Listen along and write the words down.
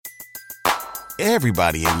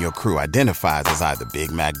Everybody in your crew identifies as either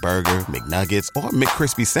Big Mac Burger, McNuggets, or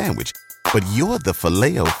McCrispy Sandwich. But you're the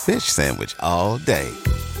Filet-O-Fish Sandwich all day.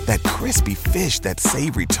 That crispy fish, that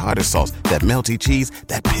savory tartar sauce, that melty cheese,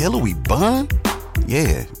 that pillowy bun.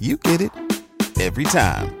 Yeah, you get it. Every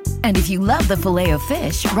time. And if you love the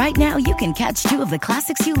Filet-O-Fish, right now you can catch two of the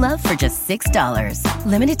classics you love for just $6.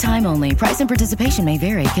 Limited time only. Price and participation may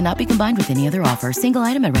vary. Cannot be combined with any other offer. Single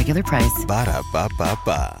item at regular price.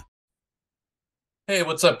 Ba-da-ba-ba-ba. Hey,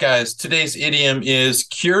 what's up, guys? Today's idiom is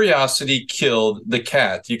curiosity killed the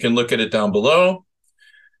cat. You can look at it down below.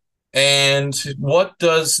 And what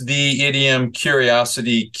does the idiom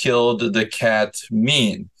curiosity killed the cat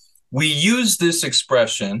mean? We use this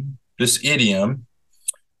expression, this idiom,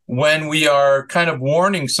 when we are kind of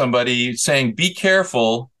warning somebody, saying, be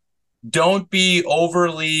careful, don't be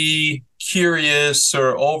overly curious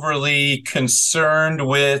or overly concerned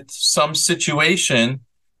with some situation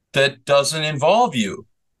that doesn't involve you.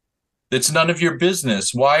 It's none of your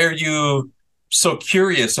business. Why are you so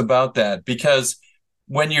curious about that? Because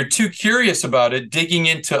when you're too curious about it, digging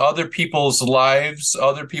into other people's lives,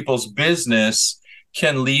 other people's business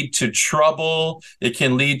can lead to trouble. It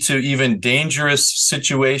can lead to even dangerous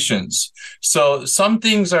situations. So some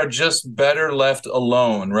things are just better left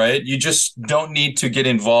alone, right? You just don't need to get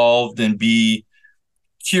involved and be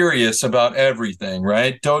curious about everything,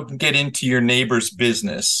 right? Don't get into your neighbor's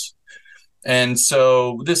business. And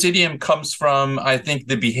so this idiom comes from, I think,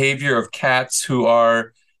 the behavior of cats who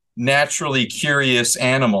are naturally curious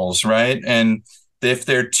animals, right? And if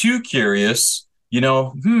they're too curious,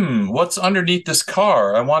 what's underneath this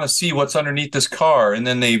car? I want to see what's underneath this car. And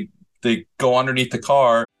then they go underneath the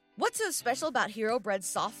car. What's so special about Hero Bread's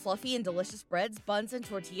soft, fluffy, and delicious breads, buns, and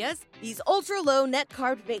tortillas? These ultra-low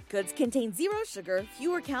net-carb baked goods contain zero sugar,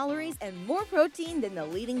 fewer calories, and more protein than the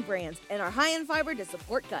leading brands, and are high in fiber to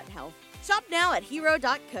support gut health. Shop now at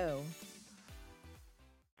hero.co.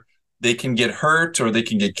 They can get hurt or they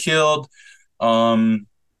can get killed.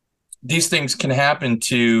 These things can happen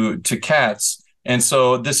to cats. And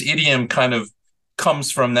so this idiom kind of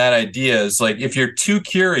comes from that idea. Is like, if you're too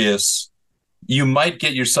curious, you might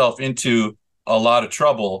get yourself into a lot of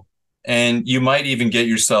trouble, and you might even get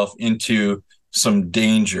yourself into some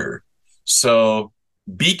danger. So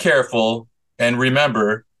be careful, and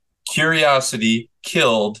remember, curiosity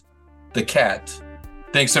killed the cat.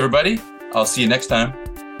 Thanks, everybody. I'll see you next time.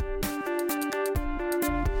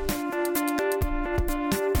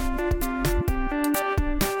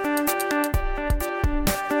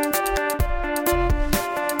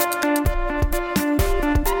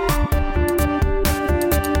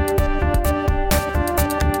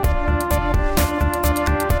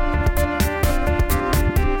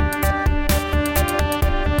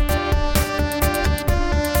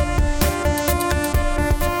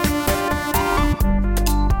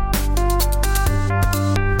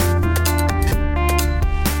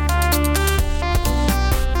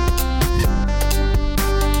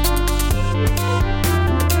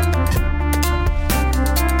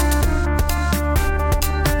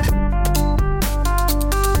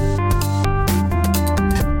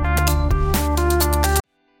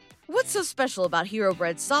 What's so special about Hero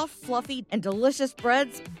Bread's soft, fluffy, and delicious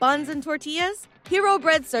breads, buns, and tortillas? Hero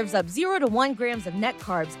Bread serves up 0 to 1 grams of net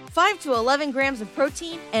carbs, 5 to 11 grams of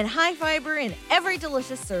protein, and high fiber in every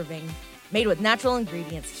delicious serving. Made with natural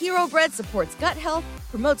ingredients, Hero Bread supports gut health,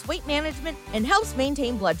 promotes weight management, and helps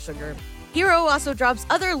maintain blood sugar. Hero also drops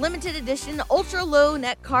other limited edition ultra-low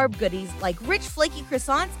net carb goodies like rich flaky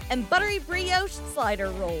croissants and buttery brioche slider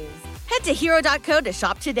rolls. Head to hero.co to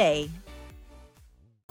shop today.